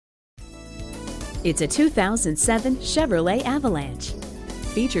It's a 2007 Chevrolet Avalanche.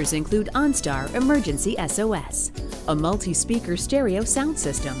 Features include OnStar Emergency SOS, a multi-speaker stereo sound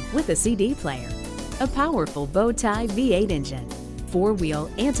system with a CD player, a powerful bow-tie V8 engine, four-wheel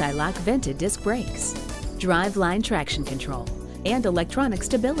anti-lock vented disc brakes, driveline traction control, and electronic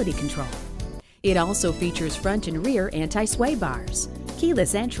stability control. It also features front and rear anti-sway bars,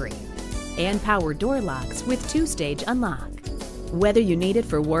 keyless entry, and power door locks with two-stage unlock. Whether you need it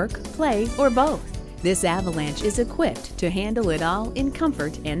for work, play, or both, this Avalanche is equipped to handle it all in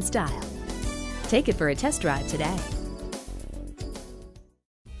comfort and style. Take it for a test drive today.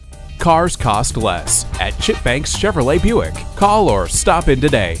 Cars cost less at Banks Chevrolet Buick. Call or stop in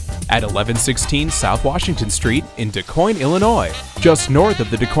today at 1116 South Washington Street in DuQuoin, Illinois, just north of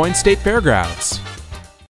the DuQuoin State Fairgrounds.